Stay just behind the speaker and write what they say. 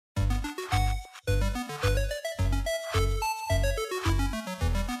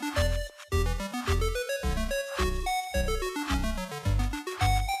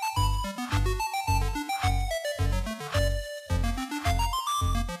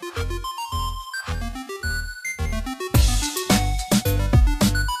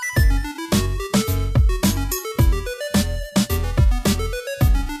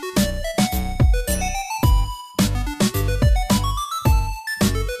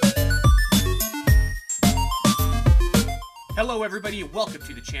Hello everybody, welcome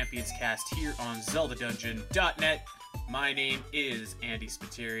to the Champions Cast here on ZeldaDungeon.net. My name is Andy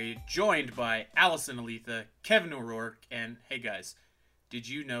Spiteri, joined by Allison Aletha, Kevin O'Rourke, and hey guys, did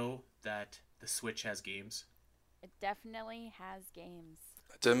you know that the Switch has games? It definitely has games.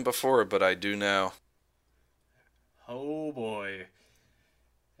 I didn't before, but I do now. Oh boy.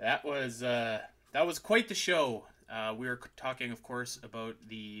 That was quite the show. We were talking, of course, about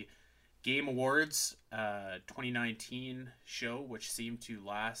the Game Awards 2019 show, which seemed to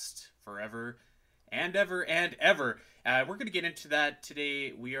last forever and ever and ever. We're going to get into that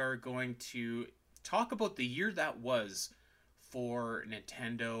today. We are going to talk about the year that was for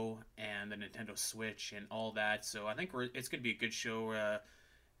Nintendo and the Nintendo Switch and all that. So I think it's going to be a good show.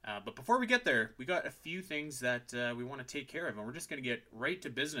 But before we get there, we got a few things that we want to take care of, and we're just going to get right to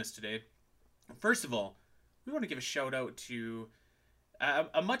business today. First of all, we want to give a shout out to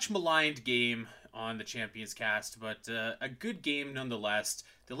a much maligned game on the Champions Cast, but a good game nonetheless.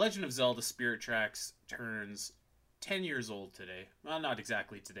 The Legend of Zelda Spirit Tracks turns 10 years old today. Well, not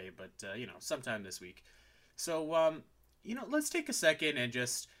exactly today, but sometime this week. So, let's take a second and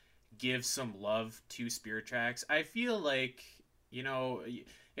just give some love to Spirit Tracks. I feel like,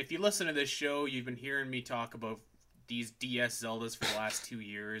 if you listen to this show, you've been hearing me talk about these DS Zeldas for the last 2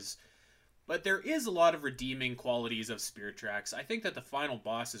 years. But there is a lot of redeeming qualities of Spirit Tracks. I think that the final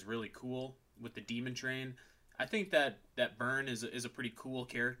boss is really cool with the Demon Train. I think that Burn is a pretty cool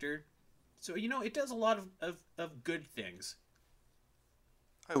character. So, it does a lot of good things.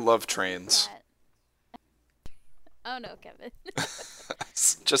 I love trains. Oh no, Kevin.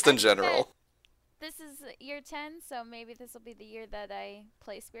 Just in general. This is year 10, so maybe this will be the year that I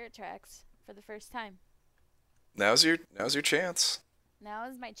play Spirit Tracks for the first time. Now's your chance. Now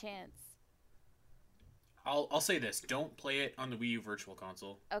is my chance. I'll say this: don't play it on the Wii U Virtual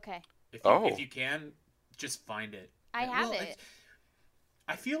Console. Okay. If you can, just find it. I have it.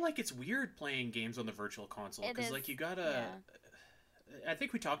 I feel like it's weird playing games on the Virtual Console because, like, you gotta. Yeah. I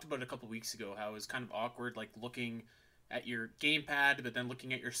think we talked about it a couple weeks ago how it was kind of awkward, like looking at your gamepad, but then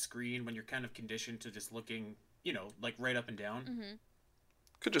looking at your screen when you're kind of conditioned to just looking, like right up and down. Mm-hmm.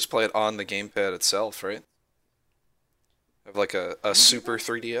 Could just play it on the gamepad itself, right? Have like a Super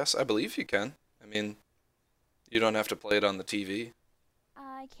 3DS. I believe you can. I mean, you don't have to play it on the TV.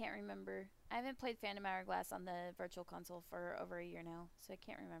 I can't remember. I haven't played Phantom Hourglass on the Virtual Console for over a year now, so I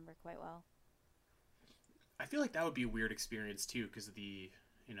can't remember quite well. I feel like that would be a weird experience too, because of the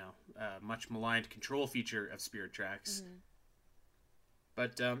much maligned control feature of Spirit Tracks. Mm-hmm.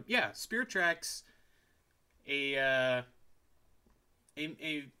 But Spirit Tracks, a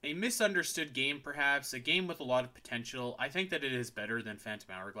misunderstood game, perhaps a game with a lot of potential. I think that it is better than Phantom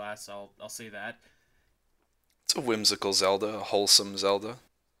Hourglass. I'll say that. It's a whimsical Zelda, a wholesome Zelda.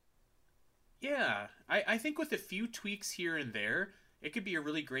 Yeah, I think with a few tweaks here and there, it could be a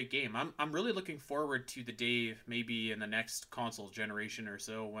really great game. I'm really looking forward to the day, maybe in the next console generation or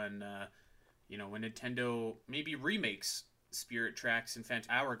so, when when Nintendo maybe remakes Spirit Tracks and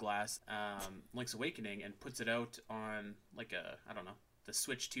Phantom Hourglass, Link's Awakening, and puts it out on like the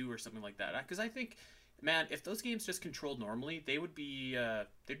Switch 2 or something like that. Because I think, man, if those games just controlled normally, they'd be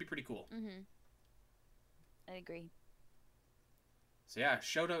pretty cool. Mm-hmm. I agree. So yeah,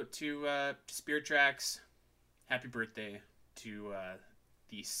 shout out to Spirit Tracks. Happy birthday to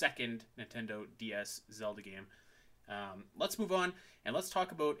the second Nintendo DS Zelda game. Let's move on and let's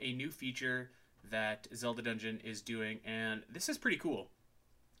talk about a new feature that Zelda Dungeon is doing, and this is pretty cool.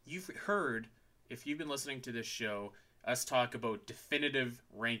 You've heard, if you've been listening to this show, us talk about definitive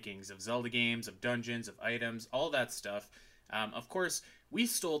rankings of Zelda games, of dungeons, of items, all that stuff. Of course, we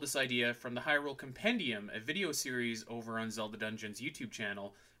stole this idea from the Hyrule Compendium, a video series over on Zelda Dungeon's YouTube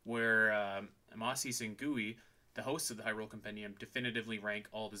channel, where Amasis and Gui, the hosts of the Hyrule Compendium, definitively rank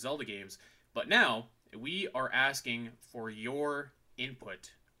all the Zelda games. But now, we are asking for your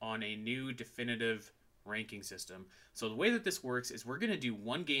input on a new definitive ranking system. So the way that this works is we're going to do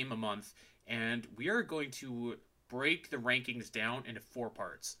one game a month, and we are going to break the rankings down into 4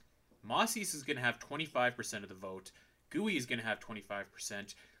 parts. Amasis is going to have 25% of the vote. Gui is going to have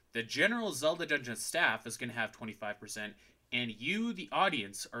 25%. The general Zelda Dungeon staff is going to have 25%. And you, the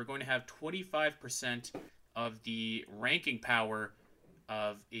audience, are going to have 25% of the ranking power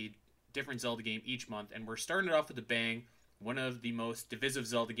of a different Zelda game each month. And we're starting it off with a bang. One of the most divisive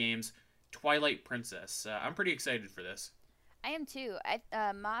Zelda games, Twilight Princess. I'm pretty excited for this. I am too.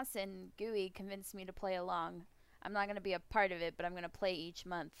 Moss and Gui convinced me to play along. I'm not going to be a part of it, but I'm going to play each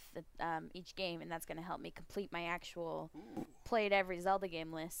month, each game, and that's going to help me complete my actual played every Zelda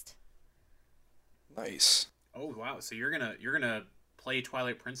game list. Nice. Oh wow! So you're gonna play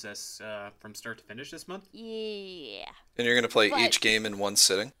Twilight Princess from start to finish this month. Yeah. And you're going to play But- each game in one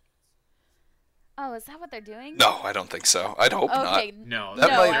sitting? Oh, is that what they're doing? No, I don't think so. I'd hope Okay. not. No, That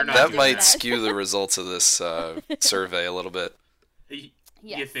No, might I'm not that doing might that. skew the results of this survey a little bit. You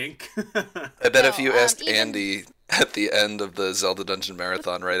Yes. think? I bet if No, you asked even- Andy at the end of the Zelda Dungeon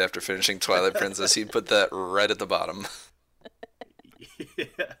Marathon right after finishing Twilight Princess, he'd put that right at the bottom.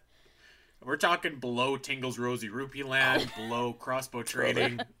 Yeah. We're talking below Tingle's Rosy Rupee Land, below Crossbow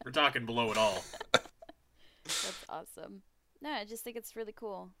Training. We're talking below it all. That's awesome. No, I just think it's really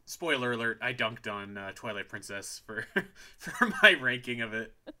cool. Spoiler alert, I dunked on Twilight Princess for for my ranking of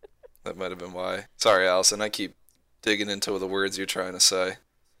it. That might have been why. Sorry, Allison, I keep digging into the words you're trying to say.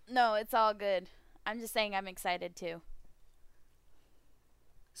 No, it's all good. I'm just saying I'm excited too.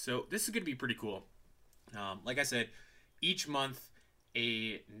 So this is going to be pretty cool. Like I said, each month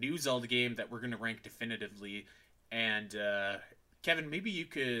a new Zelda game that we're going to rank definitively. And Kevin, maybe you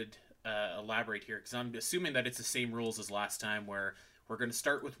could elaborate here, because I'm assuming that it's the same rules as last time, where we're going to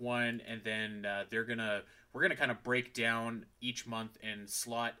start with one, and then we're gonna kind of break down each month and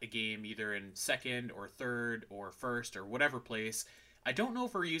slot a game either in second or third or first or whatever place. I don't know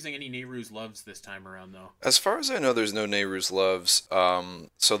if we're using any Nehru's Loves this time around, though. As far as I know, there's no Nehru's Loves.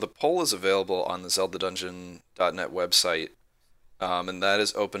 So the poll is available on the ZeldaDungeon.net website, and that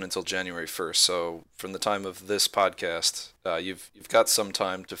is open until January 1st. So from the time of this podcast, you've got some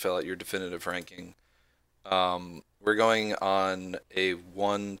time to fill out your definitive ranking. We're going on a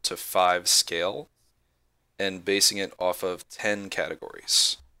 1 to 5 scale and basing it off of 10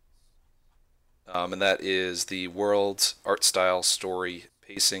 categories. And that is the world, art style, story,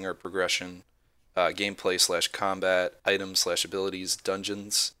 pacing or progression, gameplay / combat, items / abilities,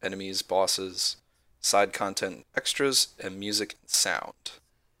 dungeons, enemies, bosses, side content, extras, and music and sound.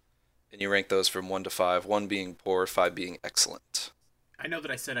 And you rank those from 1 to 5, 1 being poor, 5 being excellent. I know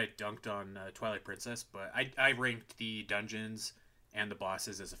that I said I dunked on Twilight Princess, but I ranked the dungeons and the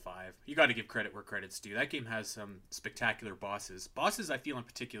bosses as a 5. You got to give credit where credit's due. That game has some spectacular bosses. Bosses, I feel in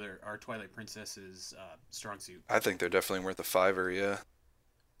particular, are Twilight Princess's strong suit. I think they're definitely worth a 5-er, yeah.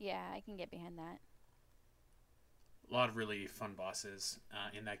 Yeah, I can get behind that. A lot of really fun bosses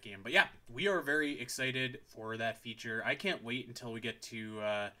in that game. But yeah, we are very excited for that feature. I can't wait until we get to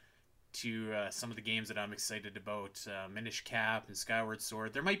some of the games that I'm excited about. Minish Cap and Skyward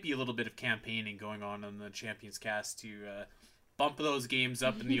Sword. There might be a little bit of campaigning going on the Champions Cast to bump those games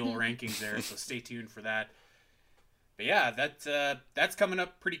up in the old rankings there, so stay tuned for that. But yeah, that's coming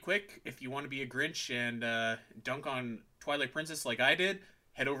up pretty quick. If you want to be a Grinch and dunk on Twilight Princess like I did,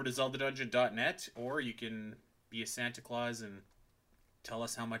 head over to ZeldaDungeon.net, or you can be a Santa Claus and tell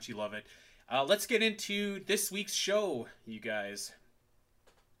us how much you love it. Let's get into this week's show, you guys,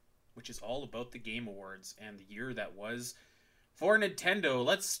 which is all about the Game Awards and the year that was for Nintendo.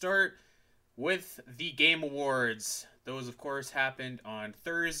 Let's start with the Game Awards. Those, of course, happened on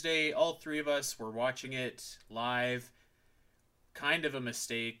Thursday. All three of us were watching it live. Kind of a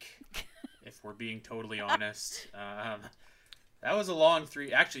mistake, if we're being totally honest. That was a long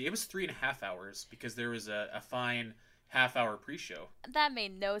Actually, it was 3.5 hours, because there was a fine half-hour pre-show. That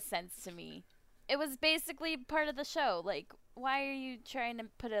made no sense to me. It was basically part of the show. Like, why are you trying to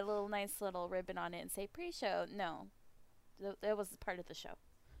put a nice little ribbon on it and say pre-show? No. That was part of the show.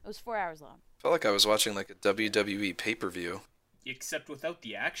 It was 4 hours long. Felt like I was watching like a WWE pay-per-view. Except without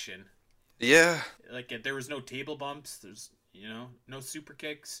the action. Yeah. Like, there was no table bumps. There's, no super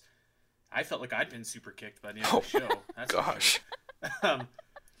kicks. I felt like I'd been super kicked by the end of the show. That's for Gosh. sure.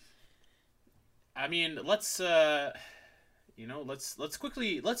 I mean, let's run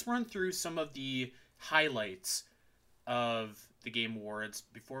through some of the highlights of the Game Awards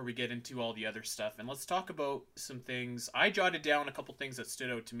before we get into all the other stuff, and let's talk about some things. I jotted down a couple things that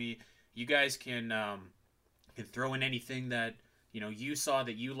stood out to me. You guys can throw in anything that you saw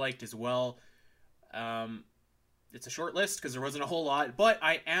that you liked as well. It's a short list because there wasn't a whole lot, but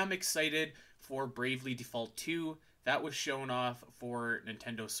I am excited for Bravely Default 2. That was shown off for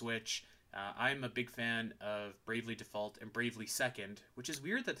Nintendo Switch. I'm a big fan of Bravely Default and Bravely Second, which is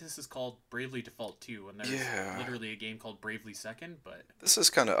weird that this is called Bravely Default 2 and there's literally a game called Bravely Second, but... This is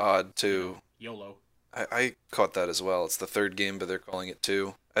kind of odd, too. YOLO. I caught that as well. It's the third game, but they're calling it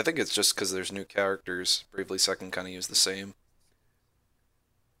 2. I think it's just because there's new characters. Bravely Second kind of use the same.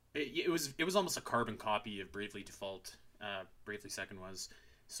 It was almost a carbon copy of Bravely Default. Bravely Second was.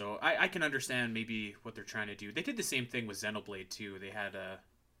 So I can understand maybe what they're trying to do. They did the same thing with Xenoblade 2. They had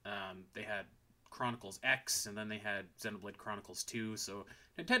Chronicles X, and then they had Xenoblade Chronicles 2. So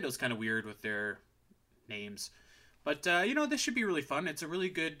Nintendo's kind of weird with their names. But this should be really fun. It's a really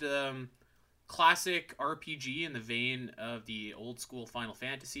good classic RPG in the vein of the old school Final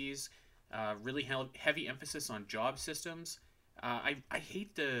Fantasies. Really heavy emphasis on job systems. I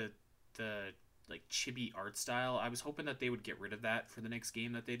hate the like chibi art style. I was hoping that they would get rid of that for the next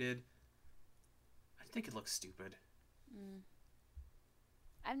game that they did. I think it looks stupid.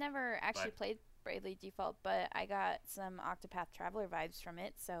 I've never actually But played Bravely Default, but I got some Octopath Traveler vibes from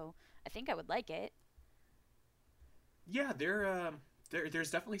it, so I think I would like it. yeah,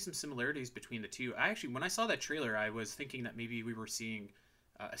 there's definitely some similarities between the two. I actually, when I saw that trailer, I was thinking that maybe we were seeing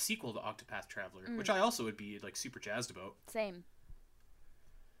a sequel to Octopath Traveler, which I also would be like super jazzed about. Same.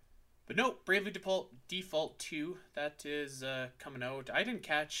 But no, Bravely Default 2, that is coming out. I didn't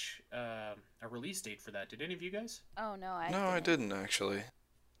catch a release date for that. Did any of you guys? Oh no, No, I didn't actually.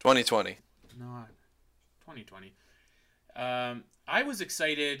 2020. No, 2020. I was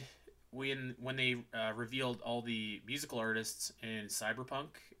excited when they revealed all the musical artists in Cyberpunk.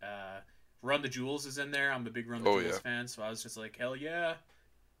 Run the Jewels is in there. I'm a big Run the Jewels fan, so I was just like, hell yeah.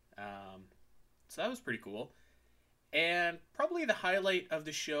 So that was pretty cool. And probably the highlight of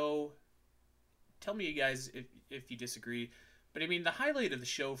the show, tell me you guys if you disagree, but I mean, the highlight of the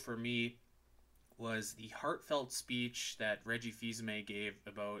show for me was the heartfelt speech that Reggie Fils-Aimé gave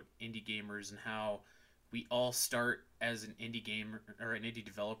about indie gamers and how we all start as an indie gamer, or an indie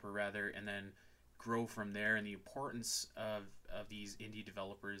developer rather, and then grow from there, and the importance of these indie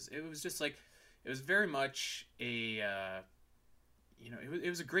developers. It was just like, it was very much a it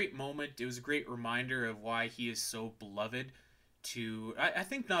was a great moment. It was a great reminder of why he is so beloved to, I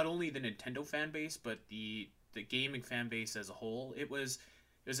think, not only the Nintendo fan base, but the gaming fan base as a whole. It was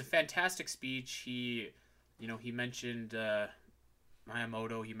a fantastic speech. He mentioned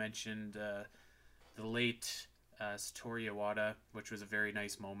Miyamoto. He mentioned the late Satoru Iwata, which was a very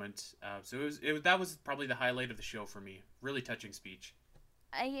nice moment. So that was probably the highlight of the show for me. Really touching speech.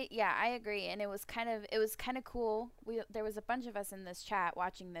 I agree, and it was kind of cool. There was a bunch of us in this chat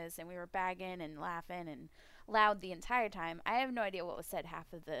watching this, and we were bagging and laughing and loud the entire time. I have no idea what was said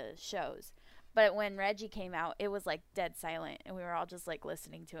half of the shows, but when Reggie came out, it was like dead silent, and we were all just like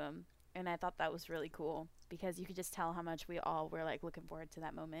listening to him, and I thought that was really cool because you could just tell how much we all were like looking forward to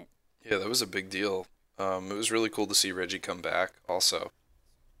that moment. Yeah, that was a big deal. It was really cool to see Reggie come back also,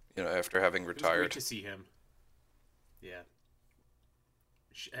 after having retired. It was great to see him. Yeah.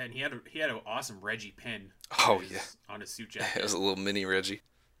 And he had an awesome Reggie pin. On his suit jacket. It was a little mini Reggie.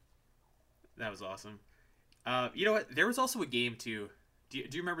 That was awesome. You know what? There was also a game too. Do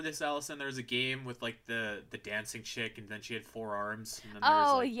you remember this, Allison? There was a game with like the dancing chick, and then she had 4 arms. And then there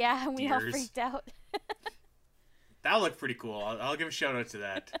was, like, yeah, we all deers. freaked out. That looked pretty cool. I'll give a shout out to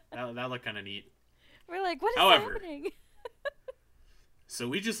that. That looked kind of neat. We're like, what is happening? So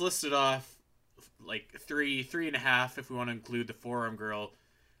we just listed off like three and a half, if we want to include the forearm girl,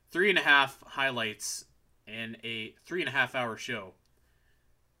 3.5 highlights in a 3.5 hour show.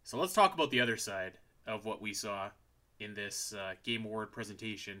 So let's talk about the other side of what we saw in this Game Award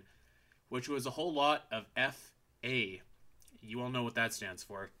presentation, which was a whole lot of FA. You all know what that stands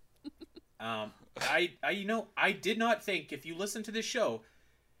for. I did not think, if you listen to this show,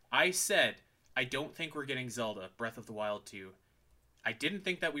 I said, I don't think we're getting Zelda Breath of the Wild 2. I didn't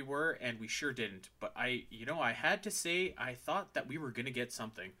think that we were, and we sure didn't. But I had to say, I thought that we were going to get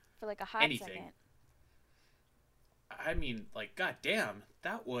something. For like a hot second. I mean, like, goddamn,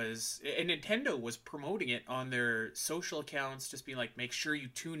 that was... And Nintendo was promoting it on their social accounts, just being like, make sure you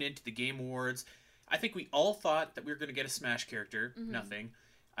tune into the Game Awards. I think we all thought that we were going to get a Smash character. Mm-hmm. Nothing.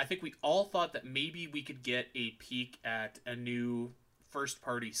 I think we all thought that maybe we could get a peek at a new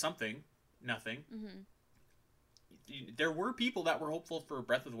first-party something. Nothing. Mm-hmm. There were people that were hopeful for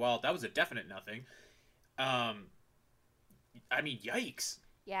Breath of the Wild. That was a definite nothing. I mean, yikes.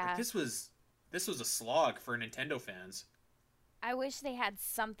 Yeah. Like, this was a slog for Nintendo fans. I wish they had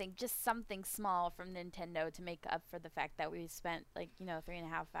something, just something small from Nintendo to make up for the fact that we spent 3.5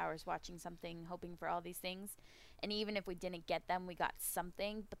 hours watching something, hoping for all these things. And even if we didn't get them, we got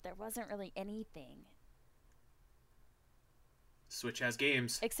something, but there wasn't really anything. Switch has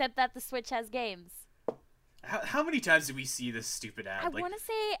games. Except that the Switch has games. How many times do we see this stupid ad? I want to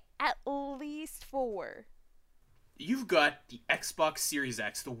say at least 4. You've got the Xbox Series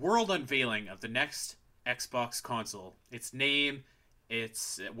X, the world unveiling of the next Xbox console. Its name,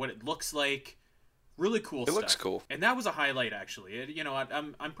 it's what it looks like. Really cool stuff. It looks cool. And that was a highlight, actually.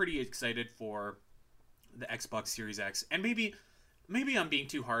 I'm pretty excited for the Xbox Series X. And maybe I'm being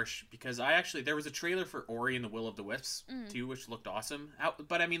too harsh, because there was a trailer for Ori and the Will of the Wisps too, which looked awesome.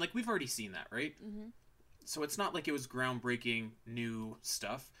 But I mean, like, we've already seen that, right? Mm-hmm. So it's not like it was groundbreaking new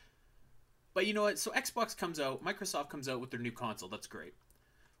stuff. But you know what? So Xbox comes out, Microsoft comes out with their new console. That's great.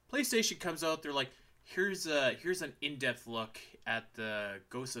 PlayStation comes out, they're like, here's an in-depth look at the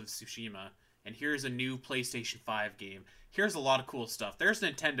Ghost of Tsushima, and here's a new PlayStation 5 game. Here's a lot of cool stuff. There's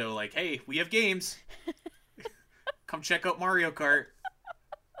Nintendo, like, hey, we have games. Come check out Mario Kart.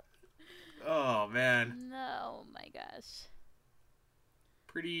 Oh man. No, my gosh.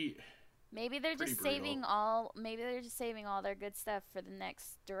 Pretty. Maybe they're Pretty just brutal. saving all. Maybe they're just saving all their good stuff for the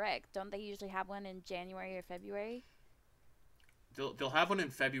next direct. Don't they usually have one in January or February? They'll have one in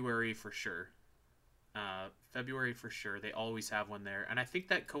February for sure. February for sure. They always have one there, and I think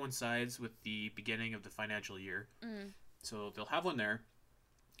that coincides with the beginning of the financial year. So they'll have one there.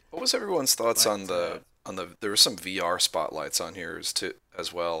 What was everyone's thoughts But, on the? There were some VR spotlights on here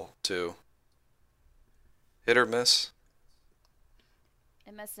as well too. Hit or miss?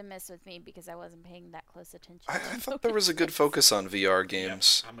 It must have missed with me because I wasn't paying that close attention. I to thought there was a good focus on VR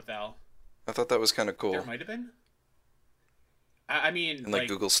games. Yep, I'm with Al. I thought that was kind of cool. There might have been. I mean, And like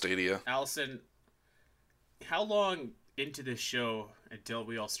Google Stadia. Allison, how long into this show until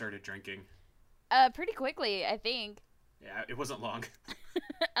we all started drinking? Pretty quickly, I think. Yeah, it wasn't long.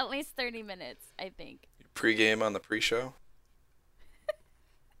 At least 30 minutes, I think. Pre-game on the pre-show.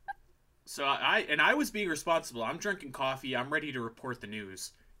 So I was being responsible. I'm drinking coffee. I'm ready to report the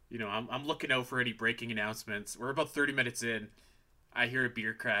news. You know, I'm looking out for any breaking announcements. We're about 30 minutes in. I hear a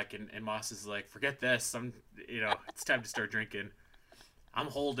beer crack, and Moss is like, "Forget this. It's time to start drinking." I'm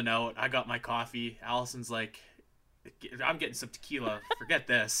holding out. I got my coffee. Allison's like, "I'm getting some tequila. Forget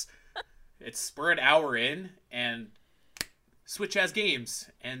this." We're an hour in, and Switch has games.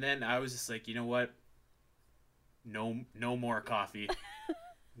 And then I was just like, you know what? No more coffee.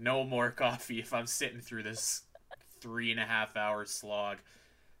 No more coffee if I'm sitting through this 3.5 hour slog.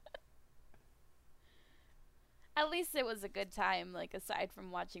 At least it was a good time. Like, aside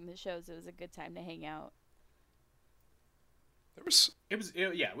from watching the shows, it was a good time to hang out. There was It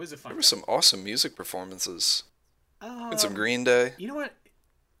was a fun. there were some awesome music performances. And some Um, Green Day. You know what?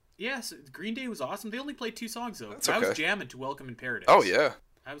 Yes, Green Day was awesome. They only played 2 songs though. That's I was okay. jamming to "Welcome in Paradise." Oh yeah,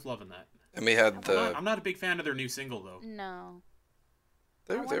 I was loving that. and we had I'm not a big fan of their new single though. No.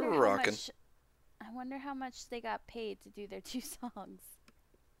 they I they wonder were how rocking. I wonder how much they got paid to do their 2 songs.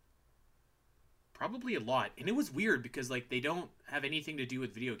 Probably a lot. And it was weird because like they don't have anything to do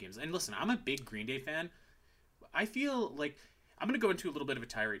with video games. And listen, I'm a big Green Day fan. I feel like I'm going to go into a little bit of a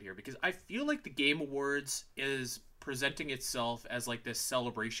tirade here because I feel like the Game Awards is presenting itself as like this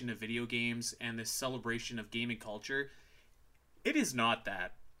celebration of video games and this celebration of gaming culture. It is not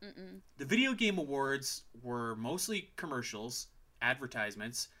that. The Video Game Awards were mostly commercials,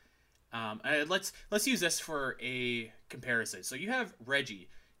 advertisements. Let's use this for a comparison. So you have Reggie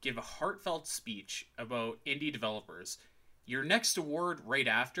give a heartfelt speech about indie developers. Your next award right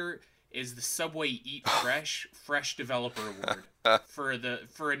after is the Subway Eat Fresh Developer Award for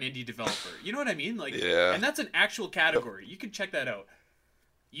an indie developer. You know what I mean? Like, Yeah. and that's an actual category. You can check that out.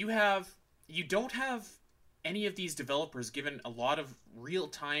 You don't have any of these developers given a lot of real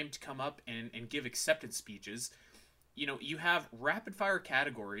time to come up and give acceptance speeches. You know, you have rapid fire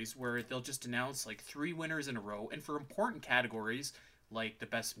categories where they'll just announce like 3 winners in a row, and for important categories like the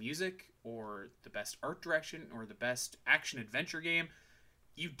best music or the best art direction or the best action adventure game,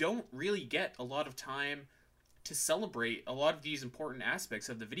 you don't really get a lot of time to celebrate a lot of these important aspects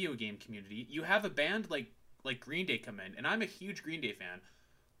of the video game community. You have a band like Green Day come in, and I'm a huge Green Day fan,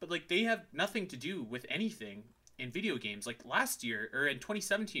 but like they have nothing to do with anything in video games. Like last year, or in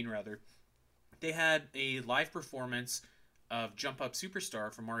 2017 rather, they had a live performance of Jump Up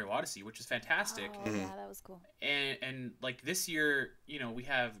Superstar from Mario Odyssey, which is fantastic. Oh, yeah, that was cool. And like this year, you know, we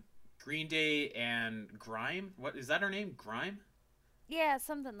have Green Day and Grime. What is that her name? Grime? Yeah,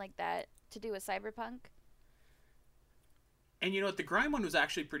 something like that to do with Cyberpunk. And you know what, the Grime one was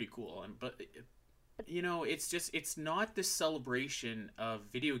actually pretty cool. But you know, it's not this celebration of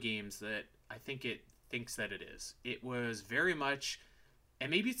video games that I think it thinks that it is. It was very much, and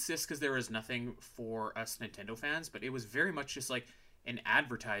maybe it's just because there was nothing for us Nintendo fans, but it was very much just like an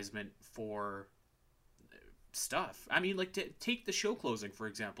advertisement for stuff. I mean, like, to take the show closing, for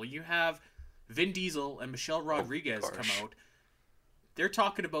example. You have Vin Diesel and Michelle Rodriguez come gosh. out. They're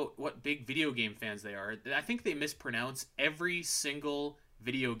talking about what big video game fans they are. I think they mispronounce every single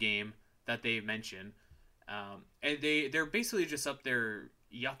video game that they mention. And they're basically just up there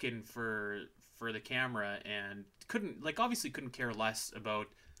yucking for the camera and obviously couldn't care less about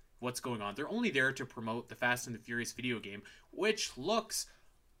what's going on. They're only there to promote the Fast and the Furious video game, which looks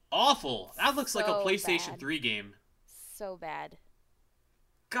awful. That looks like a So PlayStation bad. 3 game. So bad.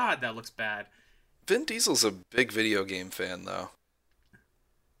 God, that looks bad. Vin Diesel's a big video game fan though.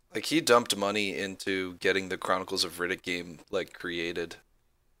 Like he dumped money into getting the Chronicles of Riddick game like created.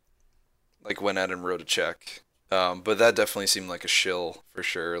 like went out and wrote a check. But that definitely seemed like a shill for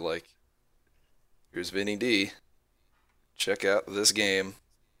sure. Like, here's Vinny D. Check out this game.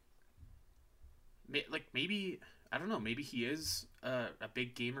 Like maybe I don't know. Maybe he is a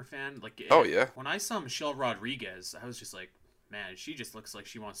big gamer fan. Like Oh yeah. when I saw Michelle Rodriguez, I was just like, man, she just looks like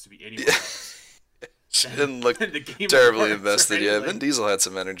she wants to be anywhere Yeah. else. She didn't look The Game terribly Awards, invested. right? Yeah, Like, Vin Diesel had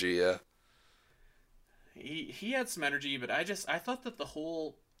some energy. Yeah. he had some energy, but I thought that the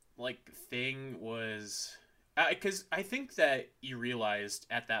whole like thing was because I think that you realized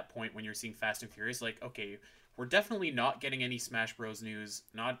at that point when you're seeing Fast and Furious, like, okay, we're definitely not getting any Smash Bros news,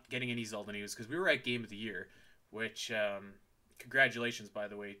 not getting any Zelda news, because we were at Game of the Year, which congratulations, by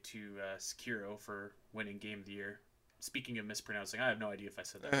the way, to Sekiro for winning Game of the Year. Speaking of mispronouncing, I have no idea if I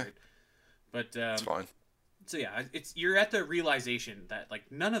said that right, but It's fine. so yeah, it's you're at the realization that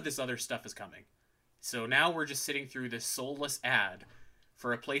like none of this other stuff is coming. So now we're just sitting through this soulless ad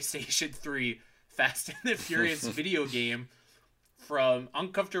for a PlayStation 3 Fast and the Furious video game from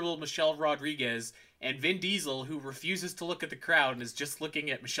uncomfortable Michelle Rodriguez and Vin Diesel, who refuses to look at the crowd and is just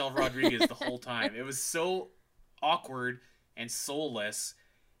looking at Michelle Rodriguez the whole time. It was so awkward and soulless.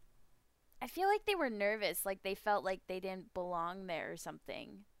 I feel like they were nervous, like they felt like they didn't belong there or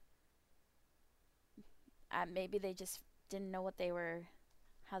something. Maybe they just didn't know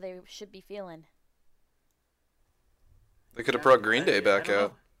how they should be feeling. They could have brought Green Day I back don't know.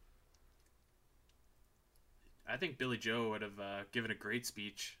 out. I think Billy Joe would have given a great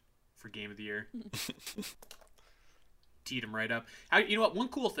speech for Game of the Year. Teed him right up. You know what? One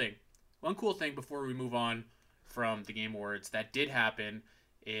cool thing before we move on from the Game Awards that did happen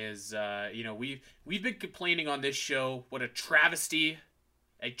is we've been complaining on this show what a travesty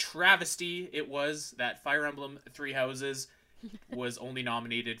it was that Fire Emblem Three Houses was only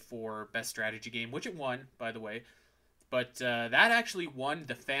nominated for Best Strategy Game, which it won, by the way. But that actually won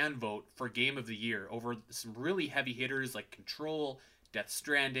the fan vote for Game of the Year over some really heavy hitters like Control, Death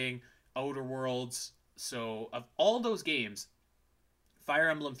Stranding, Outer Worlds. So of all those games, Fire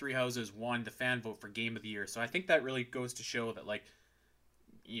Emblem Three Houses won the fan vote for Game of the Year. So I think that really goes to show that, like,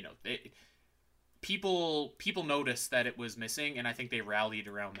 people noticed that it was missing, and I think they rallied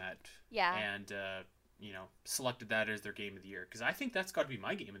around that. Yeah. And selected that as their Game of the Year, because I think that's got to be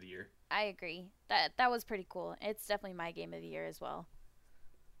my Game of the Year. I agree. That was pretty cool. It's definitely my game of the year as well.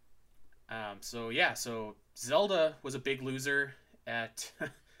 So Zelda was a big loser at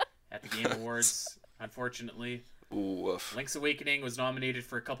at the Game Awards, unfortunately. Woof. Link's Awakening was nominated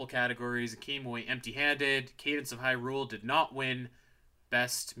for a couple categories and came away empty-handed. Cadence of Hyrule did not win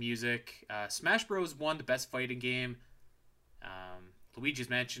Best Music. Smash Bros. Won the Best Fighting Game. Luigi's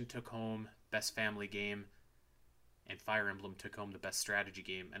Mansion took home Best Family Game. And Fire Emblem took home the Best Strategy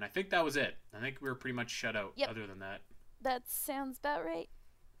Game. And I think that was it. I think we were pretty much shut out other than that. That sounds about right.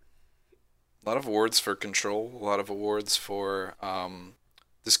 A lot of awards for Control. A lot of awards for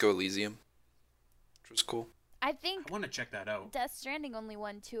Disco Elysium, which was cool. I think I want to check that out. Death Stranding only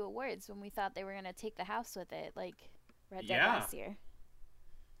won 2 awards when we thought they were going to take the house with it, like Red Dead last year.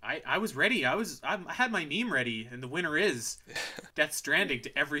 I was ready. I had my meme ready, and the winner is Death Stranding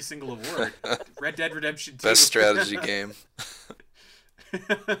to every single award. Red Dead Redemption 2. Best strategy game.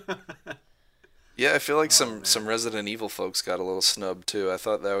 Yeah, I feel like some Resident Evil folks got a little snubbed too. I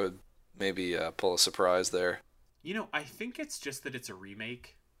thought that would maybe pull a surprise there. I think it's just that it's a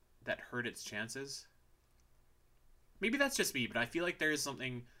remake that hurt its chances. Maybe that's just me, but I feel like there is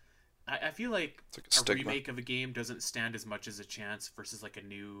something. I feel like a remake of a game doesn't stand as much as a chance versus like a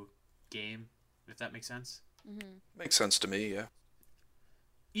new game, if that makes sense. Mm-hmm. Makes sense to me, yeah.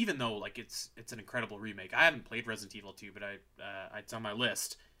 Even though like it's an incredible remake. I haven't played Resident Evil 2, but it's on my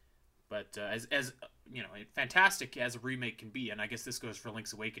list. But as fantastic as a remake can be, and I guess this goes for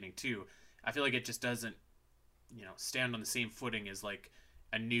Link's Awakening too. I feel like it just doesn't, stand on the same footing as like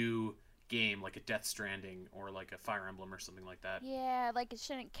a new game, like a Death Stranding or like a Fire Emblem or something like that. Yeah, like it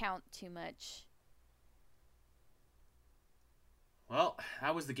shouldn't count too much. Well,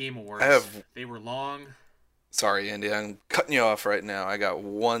 that was the Game Awards. They were long. Sorry, Andy, I'm cutting you off right now. I got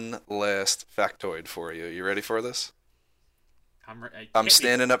one last factoid for you. You ready for this? I'm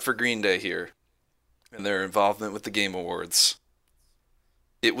standing up for Green Day here and their involvement with the Game Awards.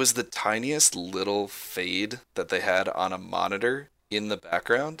 It was the tiniest little fade that they had on a monitor in the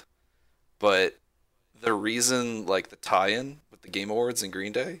background, but the reason, like, the tie-in with the Game Awards and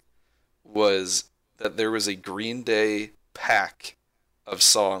Green Day was that there was a Green Day pack of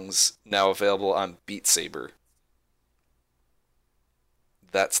songs now available on Beat Saber.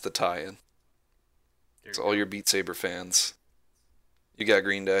 That's the tie-in. It's all your Beat Saber fans. You got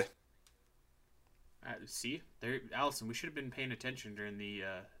Green Day. See, there, Allison. We should have been paying attention during the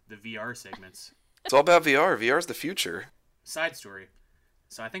the VR segments. It's all about VR. VR's the future. Side story.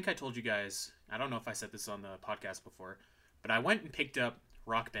 So I think I told you guys, I don't know if I said this on the podcast before, but I went and picked up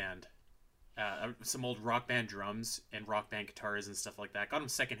Rock Band, some old Rock Band drums and Rock Band guitars and stuff like that. Got them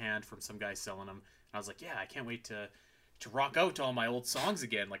secondhand from some guy selling them. And I was like, yeah, I can't wait to rock out to all my old songs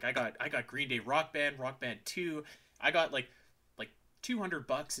again. Like I got Green Day Rock Band 2. I got like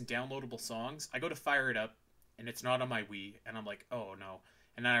 $200 in downloadable songs. I go to fire it up and it's not on my Wii, and I'm like, oh no.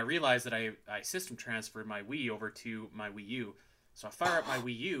 And then I realized that I system transferred my Wii over to my Wii U. So I fire up my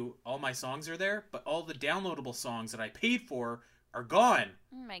Wii U, all my songs are there, but all the downloadable songs that I paid for are gone.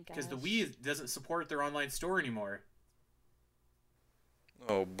 Oh my gosh. Because the Wii doesn't support their online store anymore.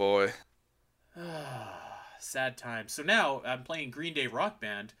 Oh boy. Sad times. So now I'm playing Green Day Rock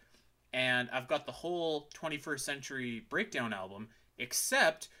Band, and I've got the whole 21st Century Breakdown album,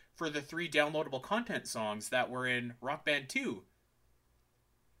 except for the 3 downloadable content songs that were in Rock Band 2.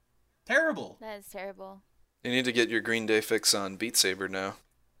 Terrible. That is terrible. You need to get your Green Day fix on Beat Saber now.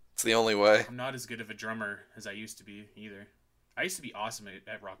 It's the only way. I'm not as good of a drummer as I used to be either. I used to be awesome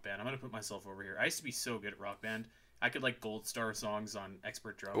at Rock Band. I'm going to put myself over here. I used to be so good at Rock Band. I could like gold star songs on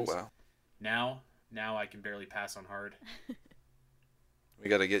expert drums. Oh, wow. Now I can barely pass on hard. We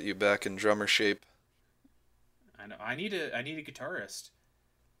got to get you back in drummer shape. I know. I need a guitarist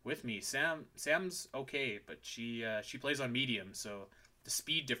with me. Sam's okay, but she plays on medium, so the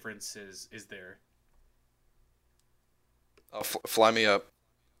speed difference is there. I'll fly me up.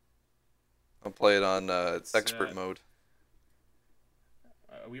 I'll play it on expert mode.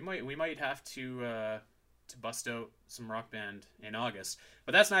 We might have to bust out some Rock Band in August,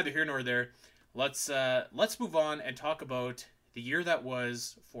 but that's neither here nor there. Let's move on and talk about the year that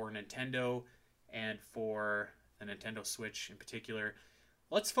was for Nintendo and for the Nintendo Switch in particular.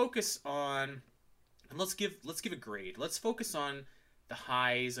 Let's focus on, and let's give a grade. Let's focus on the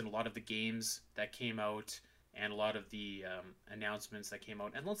highs and a lot of the games that came out and a lot of the announcements that came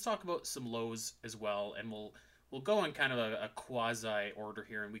out, and let's talk about some lows as well. And we'll go in kind of a quasi order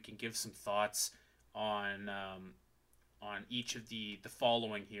here, and we can give some thoughts on each of the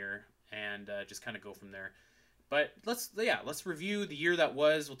following here, and just kind of go from there. But let's review the year that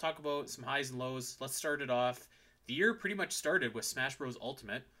was. We'll talk about some highs and lows. Let's start it off. The year pretty much started with Smash Bros.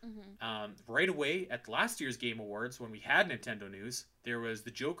 Ultimate. Mm-hmm. Right away at last year's Game Awards, when we had Nintendo news, there was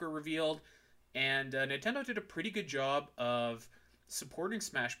the Joker revealed, and Nintendo did a pretty good job of supporting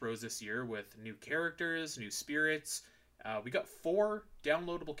Smash Bros. This year with new characters, new spirits. We got 4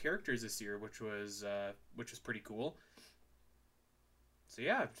 downloadable characters this year, which was pretty cool. So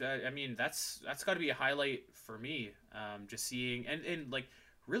yeah, I mean that's got to be a highlight for me. Just seeing and like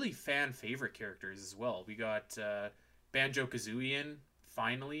really fan favorite characters as well. We got Banjo-Kazooie in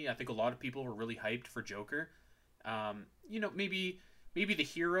finally. I think a lot of people were really hyped for Joker. Maybe the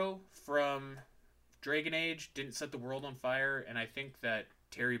hero from Dragon Age didn't set the world on fire, and I think that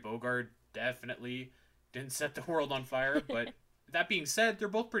Terry Bogard definitely didn't set the world on fire. But that being said, they're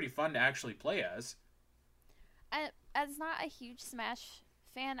both pretty fun to actually play as. As not a huge Smash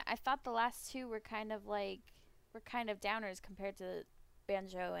fan, I thought the last 2 were kind of downers compared to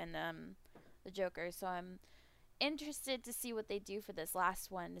Banjo and the Joker. So I'm interested to see what they do for this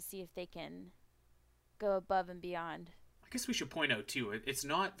last one, to see if they can go above and beyond. I guess we should point out too, it's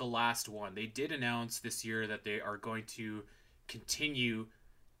not the last one. They did announce this year that they are going to continue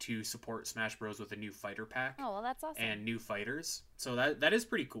to support Smash Bros. With a new fighter pack. Oh, well, that's awesome. And new fighters. So that is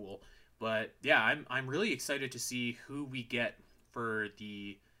pretty cool. But yeah, I'm really excited to see who we get for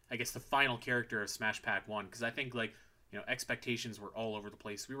the final character of Smash Pack 1, because I think expectations were all over the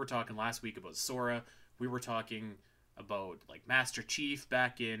place. We were talking last week about Sora. We were talking about Master Chief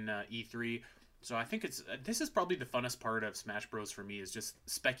back in E3. So I think this is probably the funnest part of Smash Bros. For me, is just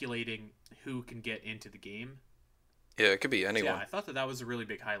speculating who can get into the game. Yeah, it could be anyone. So yeah, I thought that was a really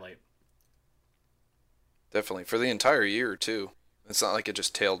big highlight. Definitely for the entire year too. It's not like it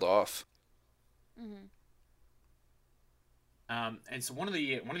just tailed off. Mm-hmm. And so one of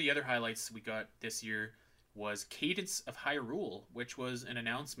the other highlights we got this year was Cadence of Hyrule, which was an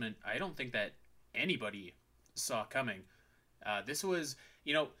announcement I don't think that anybody saw coming. This was,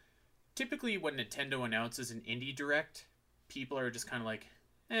 typically when Nintendo announces an indie direct, people are just kind of like,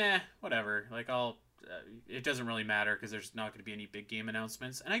 whatever. It doesn't really matter because there's not going to be any big game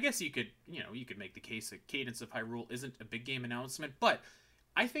announcements. And I guess you could make the case that Cadence of Hyrule isn't a big game announcement, but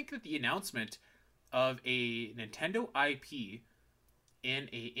I think that the announcement of a Nintendo IP in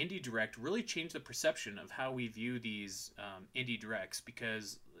a indie direct really changed the perception of how we view these indie directs,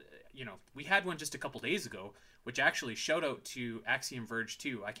 because we had one just a couple days ago, which actually, shout out to Axiom Verge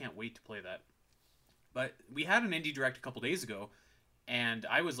 2. I can't wait to play that. But we had an indie direct a couple days ago, and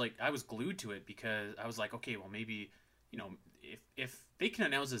I was glued to it because I was like, okay, well maybe, if they can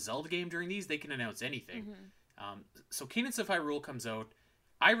announce a Zelda game during these, they can announce anything. So Cadence of Hyrule comes out.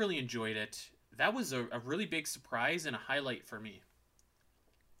 I really enjoyed it. That was a really big surprise and a highlight for me.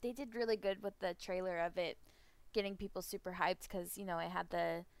 They did really good with the trailer of it, getting people super hyped because it had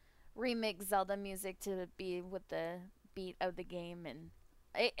the remix Zelda music to be with the beat of the game, and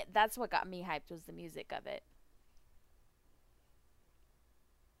that's what got me hyped was the music of it.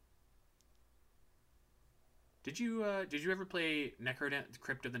 Did you ever play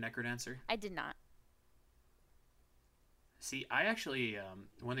Crypt of the Necrodancer? I did not. See, I actually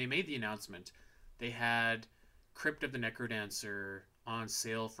when they made the announcement, they had Crypt of the Necrodancer on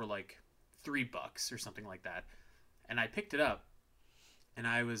sale for like $3 or something like that, and I picked it up and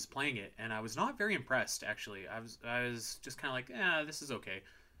I was playing it and I was not very impressed actually. I was just kind of like, this is okay.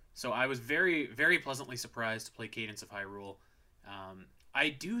 So I was very very pleasantly surprised to play Cadence of Hyrule. I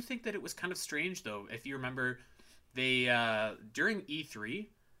do think that it was kind of strange though. If you remember, they during E3,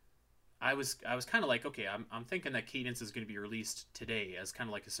 I was kind of like, okay, I'm thinking that Cadence is going to be released today as kind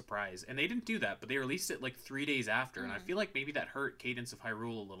of like a surprise, and they didn't do that, but they released it like 3 days after, and I feel like maybe that hurt Cadence of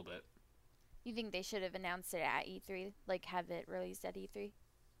Hyrule a little bit. You think they should have announced it at E3, like have it released at E3?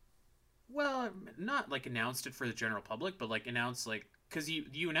 Well, not like announced it for the general public, but like announced like because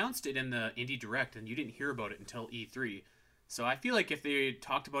you announced it in the Indie Direct and you didn't hear about it until E3. So I feel like if they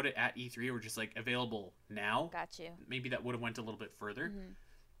talked about it at E3 or just like available now, Got you. maybe that would have went a little bit further. Mm-hmm.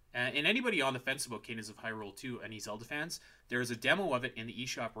 And anybody on the fence about Cadence of Hyrule 2, any Zelda fans, there's a demo of it in the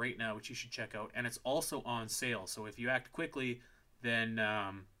eShop right now, which you should check out, and it's also on sale. So if you act quickly, then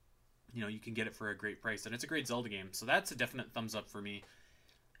you can get it for a great price, and it's a great Zelda game. So that's a definite thumbs up for me.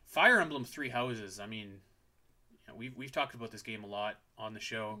 Fire Emblem Three Houses. I mean, we've talked about this game a lot on the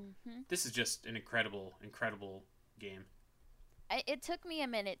show. This is just an incredible, incredible game. It took me a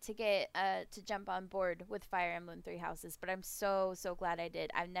minute to get to jump on board with Fire Emblem Three Houses, but I'm so glad I did.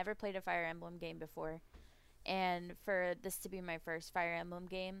 I've never played a Fire Emblem game before, and for this to be my first Fire Emblem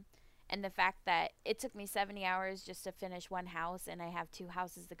game, and the fact that it took me 70 hours just to finish one house, and I have 2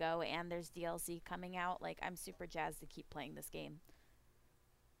 houses to go, and there's DLC coming out, like I'm super jazzed to keep playing this game.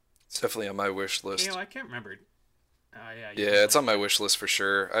 It's definitely on my wish list. I can't remember. Yeah, it's on my wish list for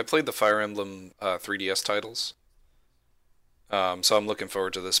sure. I played the Fire Emblem 3DS titles. So I'm looking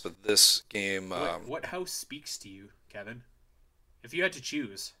forward to this, but this game... What house speaks to you, Kevin? If you had to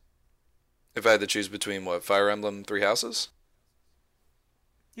choose. If I had to choose between, what, Fire Emblem Three Houses?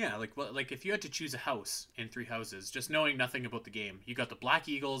 Yeah, like if you had to choose a house in Three Houses, just knowing nothing about the game. You got the Black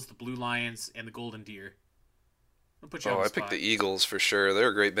Eagles, the Blue Lions, and the Golden Deer. I'll put you on the spot. I picked the Eagles for sure. They're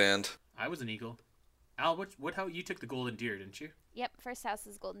a great band. I was an Eagle. Al, what how you took the Golden Deer, didn't you? Yep, first house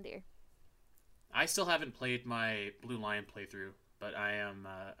is Golden Deer. I still haven't played my Blue Lion playthrough, but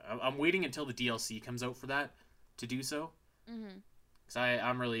I'm waiting until the DLC comes out for that to do so. Because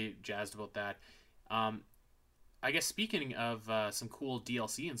I'm really jazzed about that. I guess speaking of some cool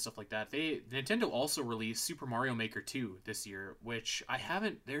DLC and stuff like that, Nintendo also released Super Mario Maker 2 this year, which I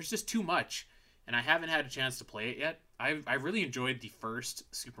haven't. There's just too much, and I haven't had a chance to play it yet. I really enjoyed the first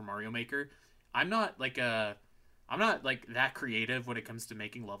Super Mario Maker. I'm not like that creative when it comes to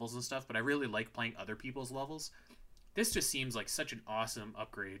making levels and stuff, but I really like playing other people's levels. This just seems like such an awesome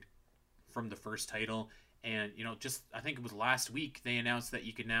upgrade from the first title. And, just I think it was last week they announced that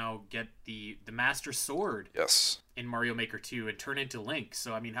you can now get the Master Sword in Mario Maker 2 and turn into Link.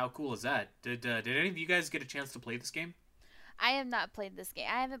 So, I mean, how cool is that? Did any of you guys get a chance to play this game? I have not played this game.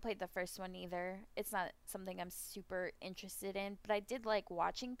 I haven't played the first one either. It's not something I'm super interested in, but I did like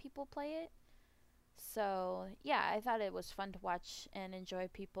watching people play it. So, yeah, I thought it was fun to watch and enjoy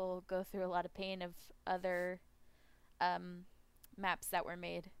people go through a lot of pain of other maps that were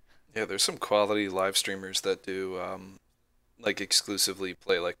made. Yeah, there's some quality live streamers that do like exclusively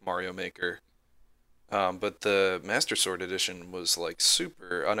play like Mario Maker. But the Master Sword edition was like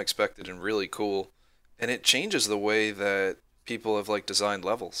super unexpected and really cool. And it changes the way that people have like designed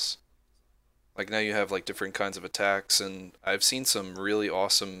levels. Like now you have like different kinds of attacks, and I've seen some really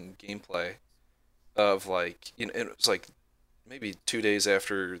awesome gameplay of like, it was like maybe 2 days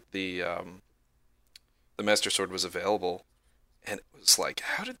after the Master Sword was available, and it was like,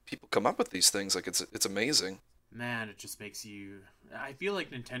 how did people come up with these things? Like it's amazing. Man, it just makes you. I feel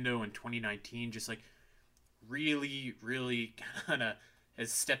like Nintendo in 2019 just like really, really kind of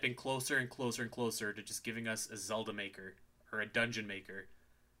is stepping closer and closer and closer to just giving us a Zelda maker or a dungeon maker.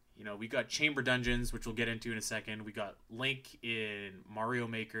 We got Chamber Dungeons, which we'll get into in a second. We got Link in Mario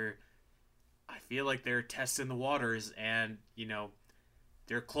Maker. I feel like they're testing the waters, and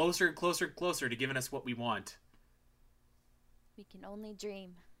they're closer and closer and closer to giving us what we want. We can only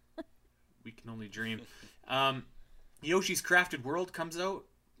dream. We can only dream. Um, Yoshi's Crafted World comes out.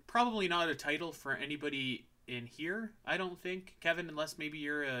 Probably not a title for anybody in here, I don't think, Kevin, unless maybe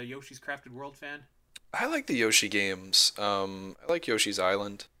you're a Yoshi's Crafted World fan. I like the Yoshi games. I like Yoshi's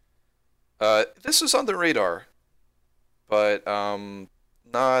Island. This was on the radar, but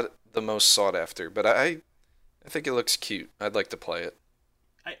not the most sought after. But I think it looks cute. I'd like to play it.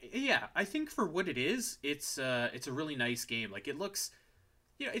 Yeah, I think for what it is, it's a really nice game. Like it looks,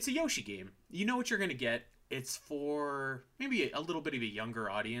 it's a Yoshi game. You know what you're gonna get. It's for maybe a little bit of a younger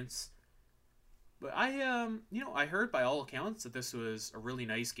audience. But I heard by all accounts that this was a really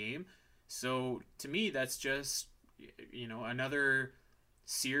nice game. So to me, that's just another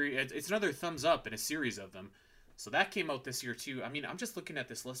series. It's another thumbs up in a series of them. So that came out this year too. I mean, I'm just looking at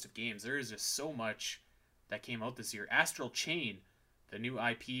this list of games. There is just so much that came out this year. Astral Chain, the new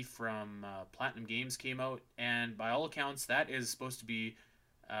IP from Platinum Games, came out, and by all accounts, that is supposed to be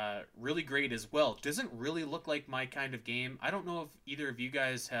really great as well. Doesn't really look like my kind of game. I don't know if either of you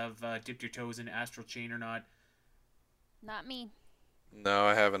guys have dipped your toes in Astral Chain or not. Not me. No,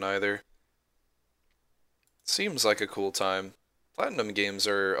 I haven't either. Seems like a cool time. Platinum games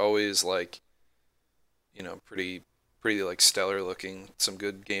are always like, pretty like stellar looking. Some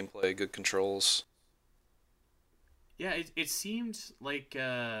good gameplay, good controls. Yeah, it seemed like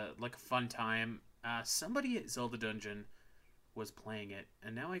a fun time. Somebody at Zelda Dungeon was playing it,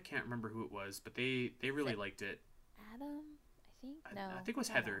 and now I can't remember who it was, but they Is really it liked it. Adam? I think no. I think it was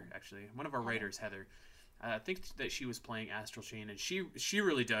not Heather, Adam. actually, one of our Heather. writers, Heather. I think that she was playing Astral Chain, and she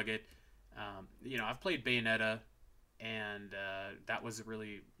really dug it. I've played Bayonetta, and that was a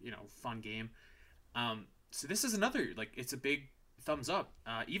really fun game. So this is another, like, it's a big thumbs up.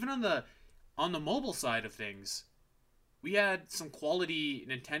 Even on the mobile side of things, we had some quality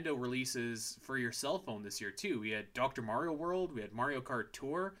Nintendo releases for your cell phone this year too. We had Dr. Mario World, we had Mario Kart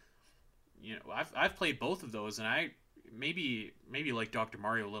Tour. I've played both of those, and I maybe like Dr.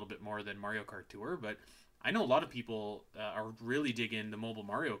 Mario a little bit more than Mario Kart Tour, but I know a lot of people are really digging the mobile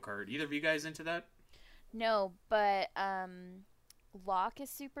Mario Kart. Either of you guys into that? No, but Locke is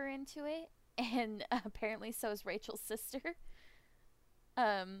super into it, and apparently so is Rachel's sister.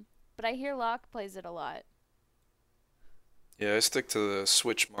 But I hear Locke plays it a lot. Yeah, I stick to the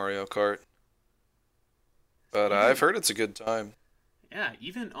Switch Mario Kart, but I've Even heard it's a good time. Yeah,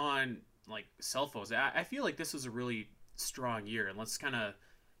 even on like cell phones, I feel like this was a really strong year. And let's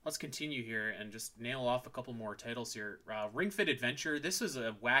continue here and just nail off a couple more titles here. Ring Fit Adventure. This was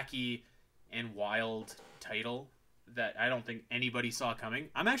a wacky and wild title that I don't think anybody saw coming.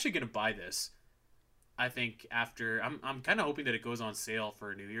 I'm actually gonna buy this. I think after I'm kind of hoping that it goes on sale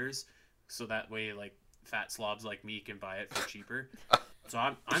for New Year's, so that way like fat slobs like me can buy it for cheaper. So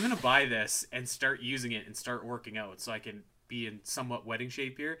I'm gonna buy this and start using it and start working out so I can be in somewhat wedding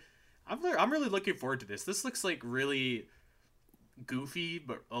shape here. I'm really looking forward to this. This looks like really goofy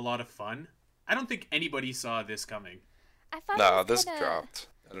but a lot of fun. I don't think anybody saw this coming. I thought it Nah, was this kind of dropped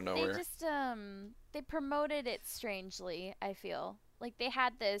out of they nowhere. just they promoted it strangely, I feel. Like they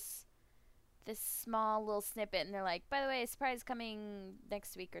had this small little snippet and they're like, by the way, surprise coming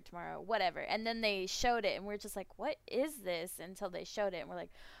next week or tomorrow, whatever. And then they showed it and we're just like, what is this? Until they showed it and we're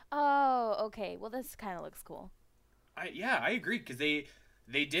like, oh, okay, well this kind of looks cool. I agree because they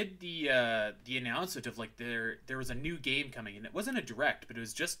did the announcement of like there was a new game coming, and it wasn't a direct, but it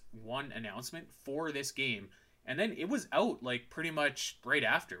was just one announcement for this game, and then it was out like pretty much right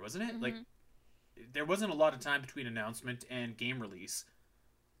after, wasn't it? Like Mhm. there wasn't a lot of time between announcement and game release.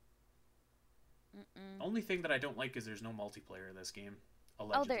 Mm-mm. Only thing that I don't like is there's no multiplayer in this game,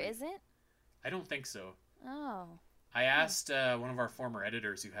 Oh, there allegedly. isn't? I don't think so. Oh. I Huh. asked one of our former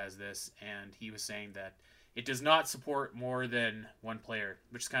editors who has this, and he was saying that it does not support more than one player,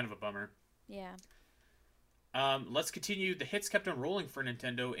 which is kind of a bummer. Yeah. Let's continue. The hits kept on rolling for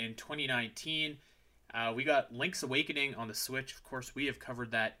Nintendo in 2019. We got Link's Awakening on the Switch. Of course, we have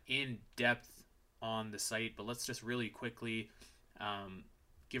covered that in depth on the site, but let's just really quickly um,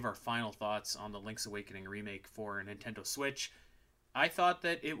 give our final thoughts on the Link's Awakening remake for Nintendo Switch. I thought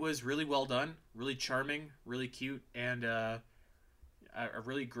that it was really well done, really charming, really cute, and a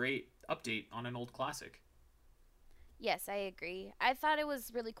really great update on an old classic. Yes, I agree. I thought it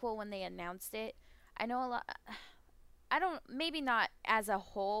was really cool when they announced it. I know a lot. I don't, maybe not as a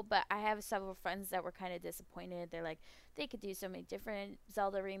whole, but I have several friends that were kind of disappointed. They're like, they could do so many different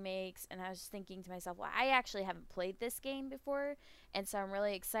Zelda remakes. And I was just thinking to myself, well, I actually haven't played this game before. And so I'm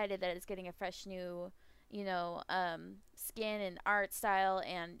really excited that it's getting a fresh new, skin and art style.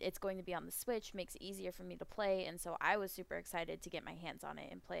 And it's going to be on the Switch, makes it easier for me to play. And so I was super excited to get my hands on it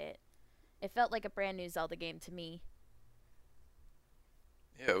and play it. It felt like a brand new Zelda game to me.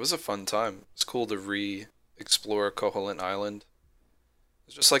 Yeah, it was a fun time. It's cool to re-explore Koholint Island.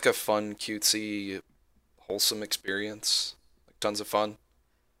 It's just like a fun, cutesy, wholesome experience. Like tons of fun.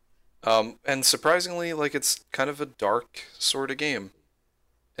 And surprisingly, like it's kind of a dark sort of game,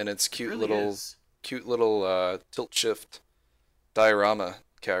 and it's It really is. cute little tilt shift diorama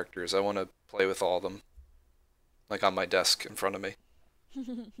characters. I want to play with all of them, like on my desk in front of me.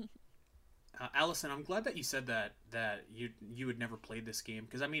 Allison, I'm glad that you said that you had never played this game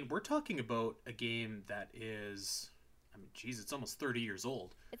because I mean we're talking about a game that is, I mean, geez, it's almost 30 years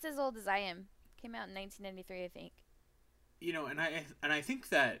old. It's as old as I am. Came out in 1993, I think. You know, and I think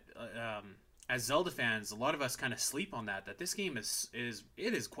that as Zelda fans, a lot of us kind of sleep on that this game is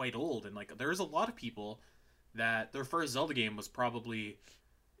it is quite old, and like there's a lot of people that their first Zelda game was probably,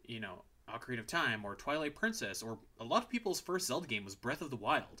 you know, Ocarina of Time or Twilight Princess, or a lot of people's first Zelda game was Breath of the